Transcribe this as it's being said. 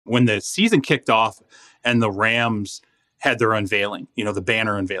when the season kicked off and the Rams had their unveiling, the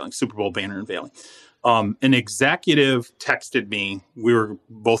banner unveiling, Super Bowl banner unveiling, an executive texted me. We were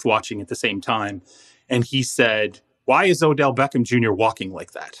both watching at the same time. And he said, "Why is Odell Beckham Jr. walking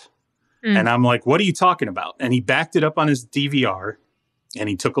like that?" And I'm like, "What are you talking about?" And he backed it up on his DVR and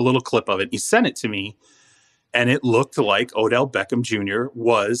he took a little clip of it. He sent it to me. And it looked like Odell Beckham Jr.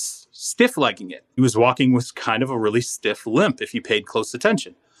 was stiff-legging it. He was walking with kind of a really stiff limp if you paid close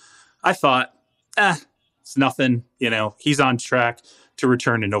attention. I thought, it's nothing. He's on track to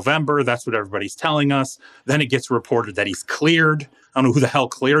return in November. That's what everybody's telling us. Then it gets reported that he's cleared. I don't know who the hell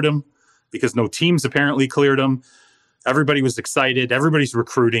cleared him because no teams apparently cleared him. Everybody was excited. Everybody's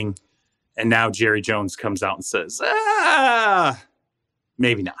recruiting. And now Jerry Jones comes out and says,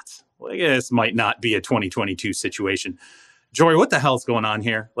 maybe not. Well, this might not be a 2022 situation. Jori, what the hell's going on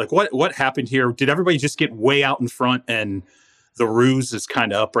here? Like, what happened here? Did everybody just get way out in front and the ruse is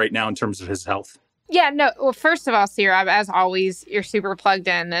kind of up right now in terms of his health? Yeah, no. Well, first of all, C-Rob, as always, you're super plugged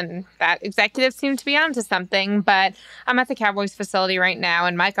in, and that executive seemed to be onto something. But I'm at the Cowboys facility right now,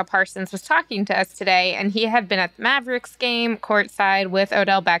 and Micah Parsons was talking to us today, and he had been at the Mavericks game courtside with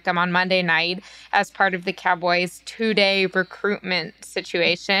Odell Beckham on Monday night as part of the Cowboys' 2-day recruitment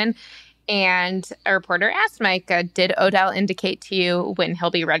situation. And a reporter asked Micah, "Did Odell indicate to you when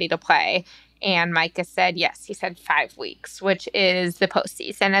he'll be ready to play?" And Micah said, yes, he said 5 weeks, which is the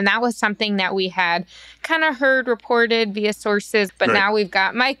postseason. And that was something that we had kind of heard reported via sources. But now we've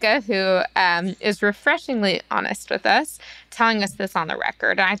got Micah, who is refreshingly honest with us, telling us this on the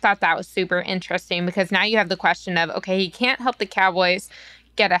record. And I thought that was super interesting because now you have the question of, okay, he can't help the Cowboys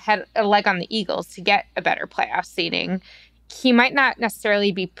get a leg on the Eagles to get a better playoff seeding. He might not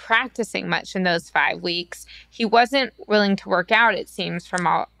necessarily be practicing much in those 5 weeks. He wasn't willing to work out, it seems, from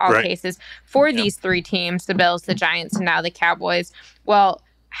all cases, for these 3 teams, the Bills, the Giants, and now the Cowboys. Well,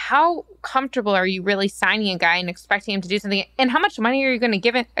 how comfortable are you really signing a guy and expecting him to do something? And how much money are you going to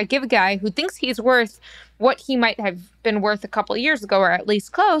give a guy who thinks he's worth what he might have been worth a couple of years ago, or at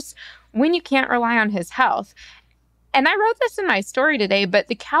least close, when you can't rely on his health? And I wrote this in my story today, but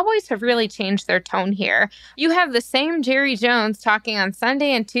the Cowboys have really changed their tone here. You have the same Jerry Jones talking on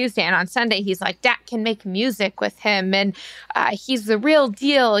Sunday and Tuesday, and on Sunday he's like, Dak can make music with him, and he's the real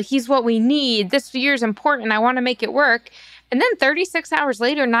deal. He's what we need. This year's important. I want to make it work. And then 36 hours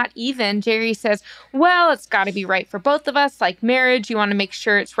later, not even, Jerry says, well, it's got to be right for both of us. Like marriage, you want to make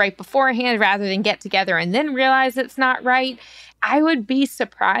sure it's right beforehand rather than get together and then realize it's not right. I would be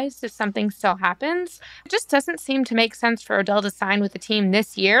surprised if something still happens. It just doesn't seem to make sense for Odell to sign with the team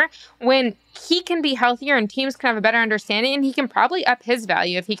this year when he can be healthier and teams can have a better understanding, and he can probably up his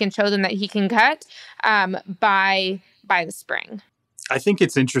value if he can show them that he can cut by the spring. I think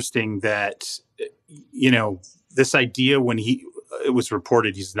it's interesting that, this idea when it was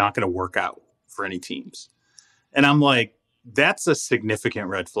reported he's not going to work out for any teams. And I'm like, that's a significant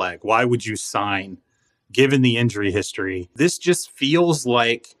red flag. Why would you sign given the injury history? This just feels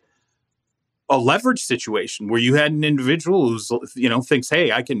like a leverage situation where you had an individual who's, thinks,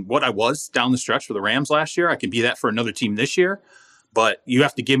 hey, what I was down the stretch for the Rams last year, I can be that for another team this year, but you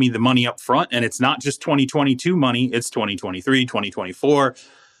have to give me the money up front. And it's not just 2022 money, it's 2023, 2024.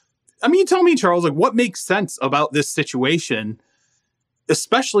 I mean, you tell me, Charles, like what makes sense about this situation,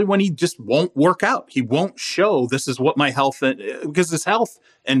 especially when he just won't work out. He won't show this is what my health, because his health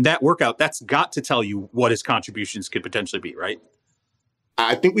and that workout, that's got to tell you what his contributions could potentially be, right?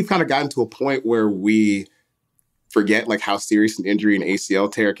 I think we've kind of gotten to a point where we forget like how serious an injury and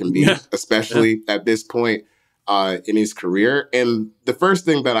ACL tear can be, especially at this point in his career. And the first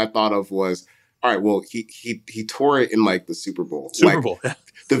thing that I thought of was, all right, well, he tore it in like the Super Bowl.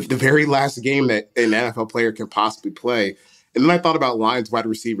 The very last game that an NFL player can possibly play. And then I thought about Lions wide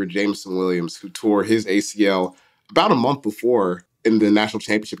receiver Jameson Williams, who tore his ACL about a month before in the national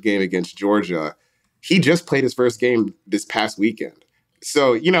championship game against Georgia. He just played his first game this past weekend.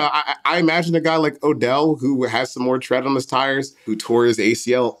 So, I imagine a guy like Odell, who has some more tread on his tires, who tore his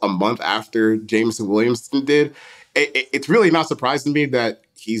ACL a month after Jameson Williams did. It's really not surprising to me that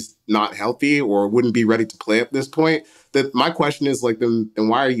he's not healthy or wouldn't be ready to play at this point. My question is like, then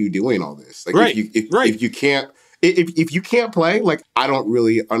why are you doing all this? Like, if you can't play, like, I don't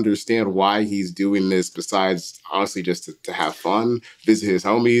really understand why he's doing this besides, honestly, just to have fun, visit his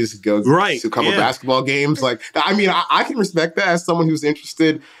homies, go to a couple basketball games. Like, I mean, I can respect that as someone who's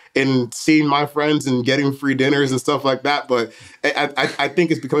interested in seeing my friends and getting free dinners and stuff like that. But I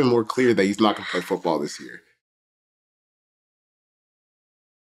think it's becoming more clear that he's not going to play football this year.